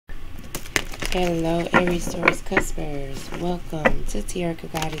Hello, Aries, Taurus, Cuspers. Welcome to Tiara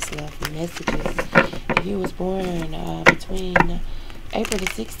Goddess Love Messages. If you was born between April the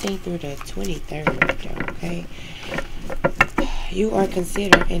 16th through the 23rd, okay? You are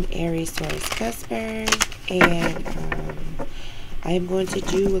considered an Aries, Taurus, Cuspers. And I am going to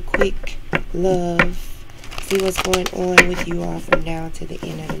do a quick love. See what's going on with you all from now to the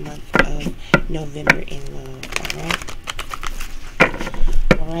end of the month of November in love, alright?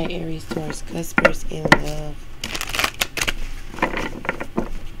 Alright, Aries, Taurus, Cuspers in love.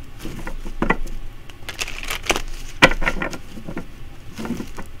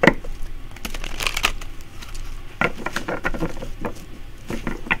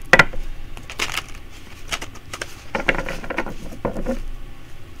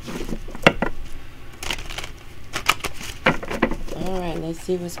 Alright, let's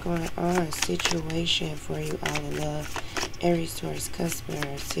see what's going on. Situation for you all in love. Aries, Taurus,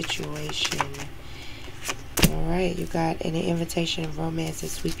 Cusper, situation. Alright, you got an invitation of romance to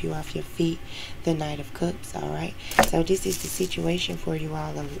sweep you off your feet. The Knight of Cups, alright. So this is the situation for you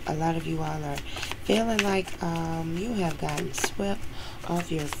all. A lot of you all are feeling like you have gotten swept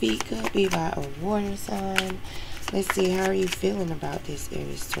off your feet. Could be by a water sign. Let's see, how are you feeling about this,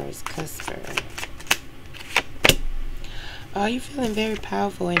 Aries, Taurus, Cusper? You're feeling very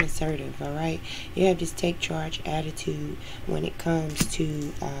powerful and assertive, alright? You have this take charge attitude when it comes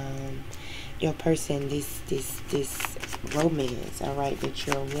to your person, this romance, alright, that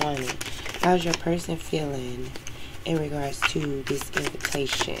you're wanting. How's your person feeling in regards to this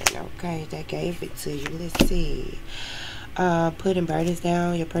invitation, okay? That gave it to you. Let's see. Putting burdens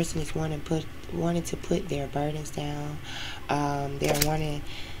down. Your person is wanting to put their burdens down.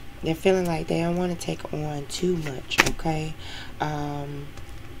 They're feeling like they don't want to take on too much, okay?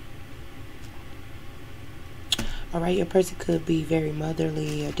 Alright, your person could be very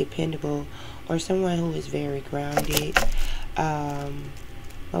motherly or dependable, or someone who is very grounded. Well,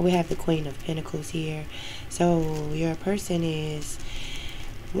 we have the Queen of Pentacles here. So your person is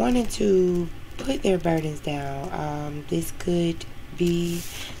wanting to put their burdens down. This could be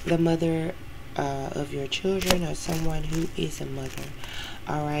the mother of your children, or someone who is a mother.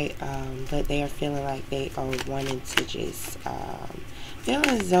 Alright, but they are feeling like they are wanting to just feel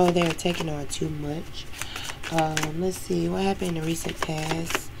as though they're taking on too much. Let's see what happened in the recent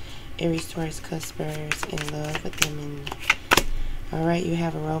past. Aries, Taurus, Cuspers in love with them. Alright, you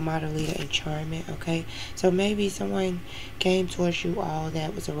have a role model, leader, and enchantment. Okay, so maybe someone came towards you all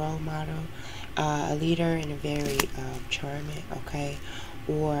that was a role model, a leader, and a very charming. Okay,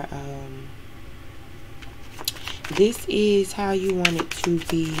 or this is how you want it to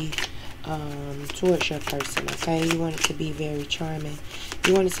be towards your person, okay? You want it to be very charming.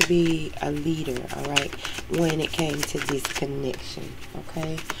 You want it to be a leader, alright, when it came to this connection,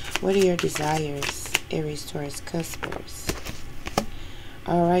 okay? What are your desires, Aries, Taurus, Cuspers?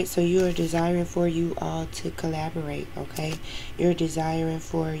 Alright, so you are desiring for you all to collaborate, okay? You're desiring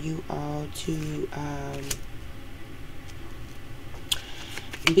for you all to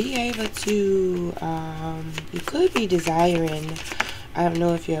be able to, you could be desiring, I don't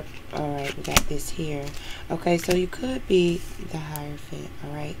know if you're, alright, we got this here. Okay, so you could be the Hierophant,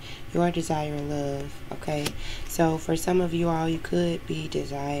 alright? You are desiring love, okay? So for some of you all, you could be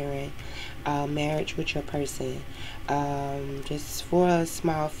desiring marriage with your person. Just for a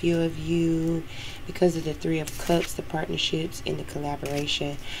small few of you, because of the Three of Cups, the partnerships and the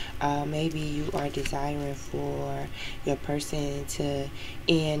collaboration, maybe you are desiring for your person to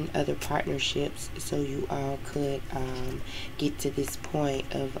end other partnerships so you all could get to this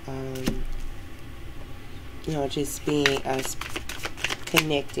point of you know, just being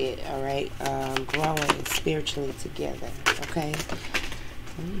connected, alright, growing spiritually together, okay?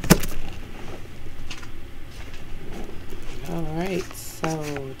 Alright, so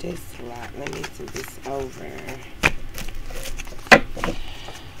this lot, let me do this over.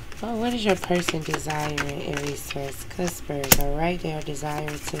 Oh, what is your person desiring, Aries, Taurus, Cuspers? Alright, they are desiring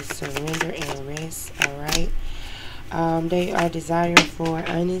to surrender and rest, alright? They are desiring for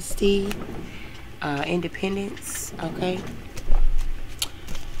honesty, independence, okay?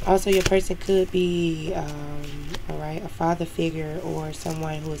 Also, your person could be, alright, a father figure or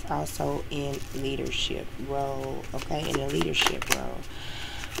someone who is also in leadership role, okay, in a leadership role.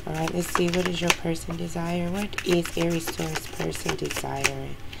 Alright, let's see, what is your person desiring? What is Aries, Taurus person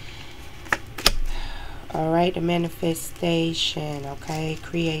desiring? Alright, the manifestation, okay,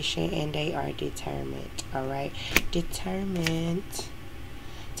 creation, and they are determined, alright, determined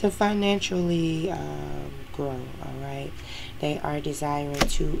to financially grow, alright. They are desiring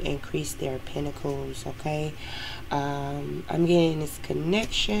to increase their pentacles, okay. I'm getting this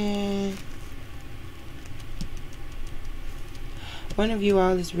connection. One of you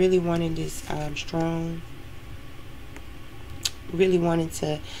all is really wanting this strong, really wanting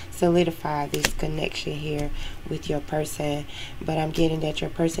to solidify this connection here with your person. But I'm getting that your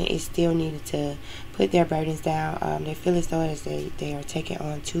person is still needing to put their burdens down. They feel as though as they are taking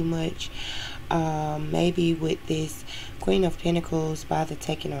on too much. Maybe with this Queen of Pentacles, by the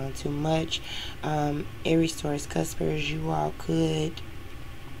taking on too much, Aries, Taurus, Cuspers, you all could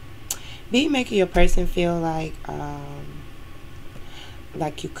be making your person feel like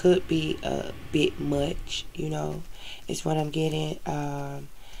you could be a bit much, you know, is what I'm getting.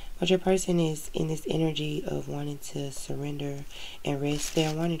 But your person is in this energy of wanting to surrender and rest.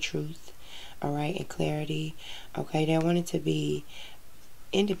 They're wanting truth, all right, and clarity, okay? They're wanting to be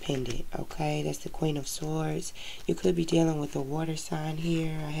independent, okay? That's the Queen of Swords. You could be dealing with a water sign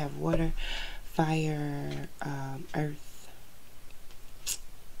here. I have water, fire, earth,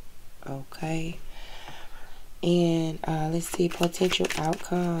 okay? And let's see, potential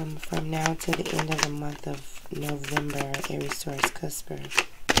outcome from now to the end of the month of November, Aries, Taurus, Cusp.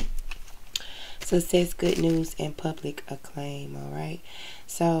 Success, good news, and public acclaim, all right?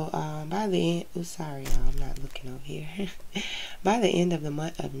 So, by the end, oh, sorry, y'all, I'm not looking over here. By the end of the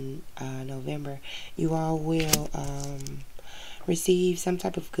month of November, you all will receive some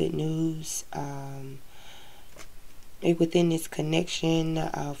type of good news. Within this connection,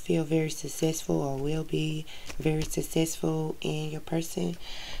 I'll feel very successful, or will be very successful, and your person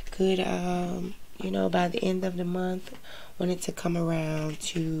could, you know, by the end of the month, want it to come around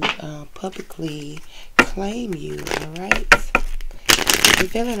to publicly claim you, alright? I'm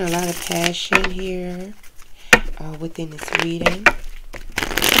feeling a lot of passion here within this reading.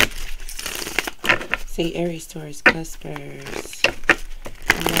 See, Aries, Taurus, Cuspers,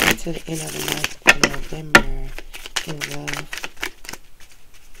 coming on to the end of the month of November in love.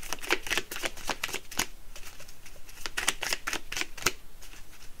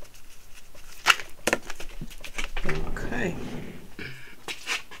 Okay.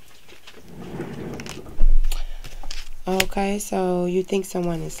 Okay, so you think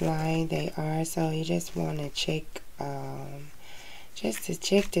someone is lying. They are. So you just want to check, just to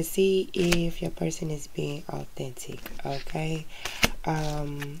check to see if your person is being authentic. Okay.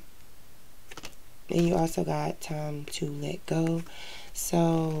 And you also got time to let go.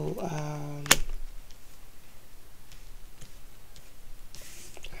 So, I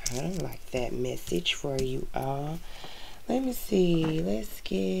don't like that message for you all. Let me see. Let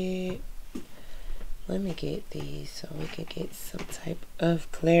me get these so we can get some type of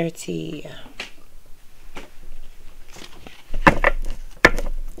clarity.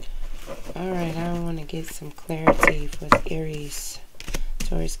 Alright, I want to get some clarity for Aries,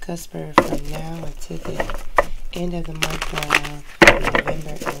 Taurus, Cusper from now until the end of the month of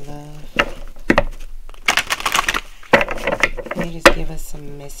November in love. Let me just give us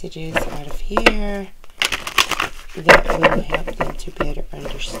some messages out of here that will help them to better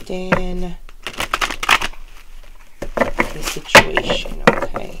understand the situation,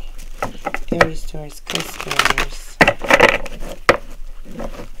 okay? Aries, Taurus, Cuspers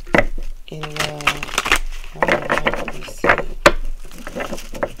in love. Alright, let me see.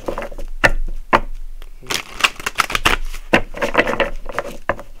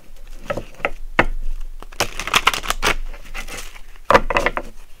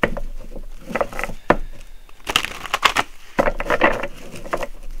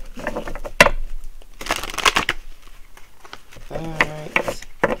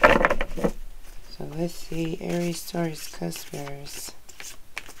 Let's see, Aries, Taurus, Cuspers.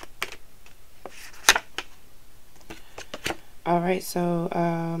 Alright, so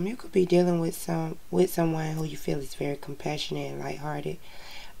you could be dealing with someone who you feel is very compassionate and lighthearted.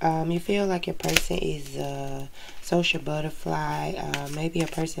 You feel like your person is a social butterfly. Maybe a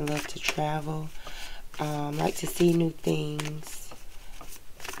person loves to travel, like to see new things.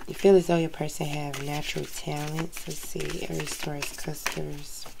 You feel as though your person have natural talents. Let's see, Aries, Taurus,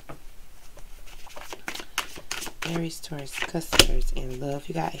 Cuspers. Aries, Taurus, Cuspers in love.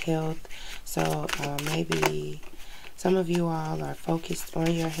 You got health. So maybe some of you all are focused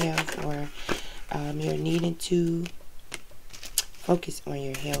on your health, or you're needing to focus on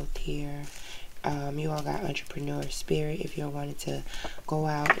your health here. You all got entrepreneur spirit. If you're wanting to go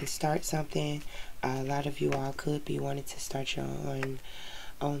out and start something, a lot of you all could be wanting to start your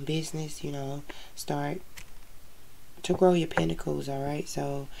own business, you know, start to grow your pentacles, alright?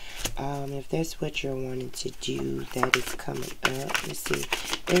 So if that's what you're wanting to do, that is coming up. Let's see,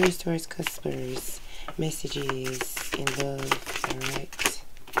 Aries, Taurus, Cuspers, messages in love, alright?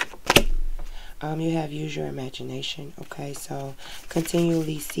 You have use your imagination, okay? So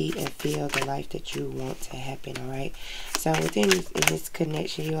continually see and feel the life that you want to happen, all right? So within this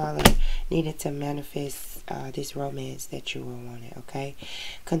connection, you all are needed to manifest this romance that you were wanting, okay?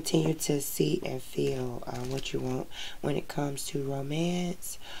 Continue to see and feel what you want when it comes to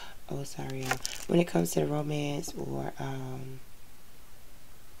romance. Oh, sorry, y'all. When it comes to romance or,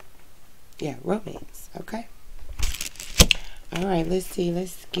 yeah, romance, okay? All right, let's see.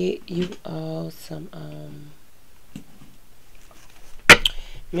 Let's get you all some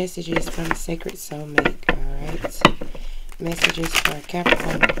messages from the Sacred Soulmate. All right, messages for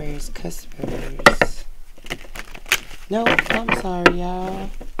Capricorn, Aquarius, Cuspers. No, I'm sorry, y'all.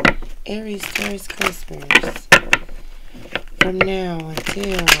 Aries, Taurus, Cuspers. From now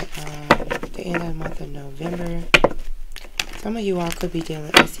until the end of the month of November, some of you all could be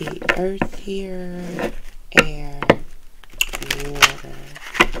dealing. I see Earth here, air, water,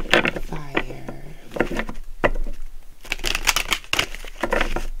 fire.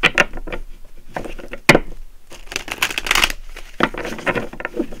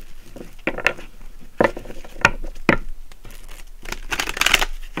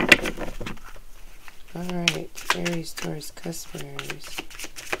 Alright, Aries, Taurus, Cuspers.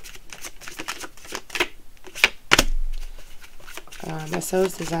 A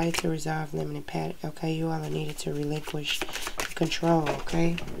soul's desire to resolve limited pattern. Okay, you all are needed to relinquish control,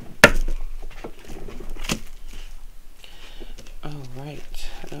 okay?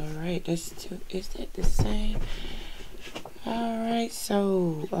 Alright, is that the same? Alright,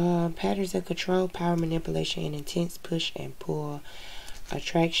 so patterns of control, power, manipulation, and intense push and pull.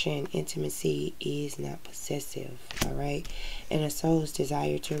 Attraction, intimacy is not possessive, alright? And a soul's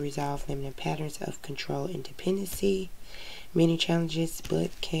desire to resolve limited patterns of control and dependency. Many challenges,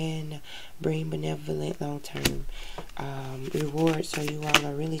 but can bring benevolent long-term rewards. So you all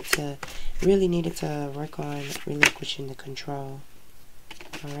are really needed to work on relinquishing the control.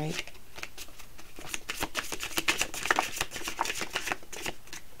 All right.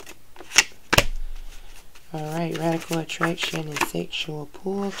 All right. Radical attraction and sexual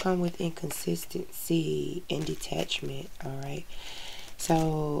pull come with inconsistency and detachment. All right.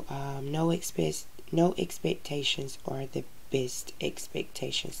 So no expectations are the best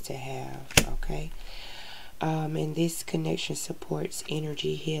expectations to have, okay? And this connection supports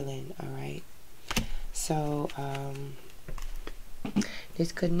energy healing, all right? So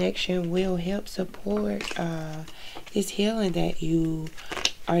this connection will help support this healing that you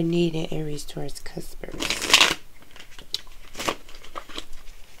are needing, Aries, Taurus, Cuspers.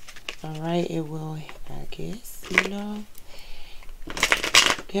 All right, it will, I guess, you know,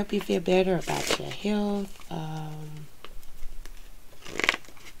 help you feel better about your health.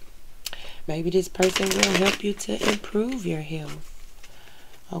 Maybe this person will help you to improve your health.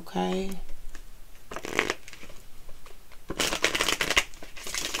 Okay.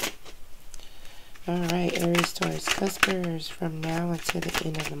 Alright, Aries, Taurus, Cuspers, from now until the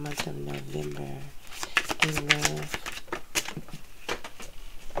end of the month of November. In love.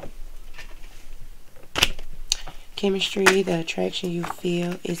 Chemistry, the attraction you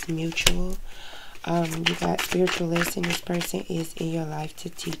feel is mutual. You got spiritual lesson. This person is in your life to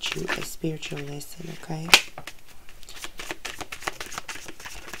teach you a spiritual lesson, okay?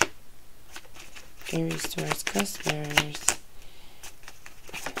 Aries, Taurus, Cuspers.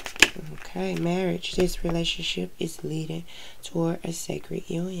 Okay, marriage. This relationship is leading toward a sacred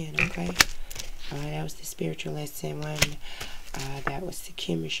union, okay? That was the spiritual lesson one. That was the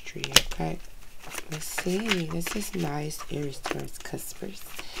chemistry, okay? Let's see. This is nice. Aries, Taurus, Cuspers.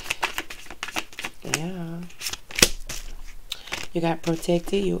 Yeah. You got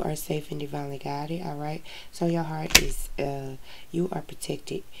protected. You are safe and divinely guided. Alright. So your heart is, you are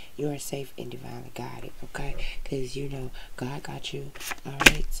protected. You are safe and divinely guided. Okay. Because you know God got you.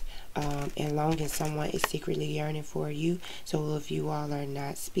 Alright. And long as someone is secretly yearning for you. So if you all are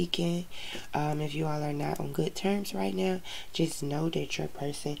not speaking, if you all are not on good terms right now, just know that your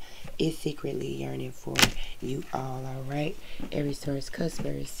person is secretly yearning for you all. Alright. Aries, Taurus,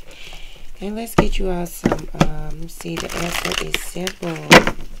 Cuspers. And let's get you all some, let's see, the answer is simple.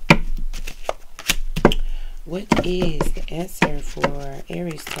 What is the answer for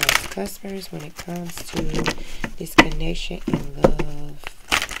Aries, Taurus, Cuspers when it comes to this connection in love?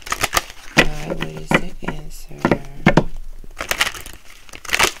 Alright, what is the answer?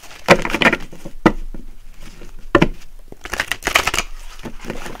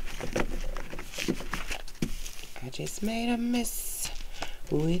 I just made a mess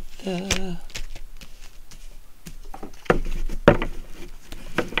with the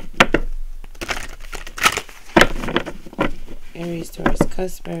Aries, Taurus,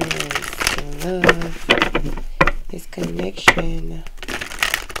 Cuspers, in love, this connection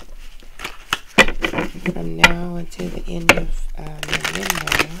from now until the end of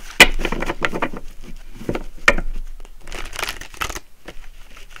November.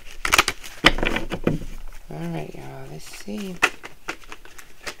 Alright, y'all, let's see.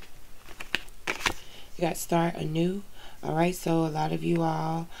 You got start anew. Alright, so a lot of you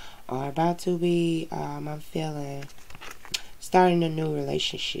all are about to be, I'm feeling, starting a new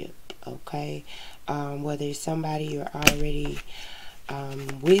relationship, okay? Whether it's somebody you're already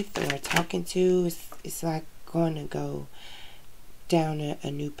with or talking to, it's like going to go down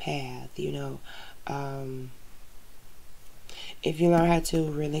a new path, you know. If you learn how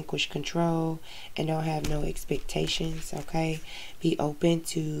to relinquish control and don't have no expectations, okay, be open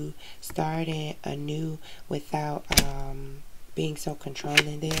to starting anew without being so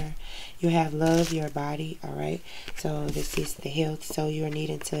controlling there. You have love your body, alright? So this is the health. So you're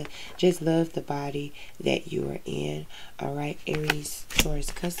needing to just love the body that you are in, alright? Aries,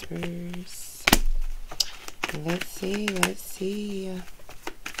 Taurus, Cuspers. Let's see, let's see.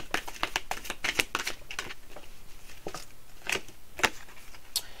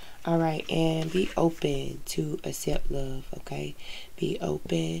 Alright, and be open to accept love, okay? Be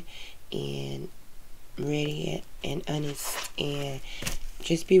open and ready and honest, and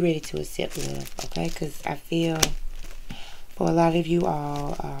just be ready to accept love, okay? Because I feel for a lot of you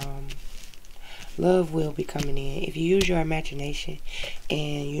all, love will be coming in. If you use your imagination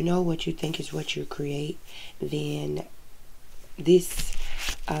and you know what you think is what you create, then this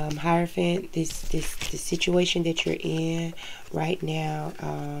Hierophant, this situation that you're in right now,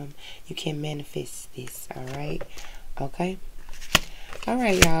 you can manifest this, alright? Okay?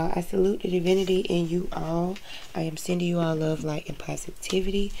 Alright, y'all. I salute the divinity in you all. I am sending you all love, light, and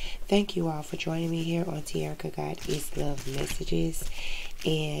positivity. Thank you all for joining me here on Tierica God is Love Messages.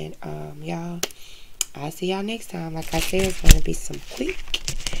 And, y'all, I'll see y'all next time. Like I said, it's going to be some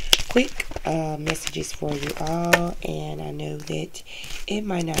quick messages for you all. And I know that it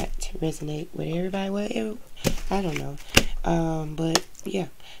might not resonate with everybody. Well, I don't know. But, yeah.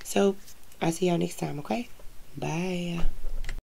 So, I'll see y'all next time, okay? Bye.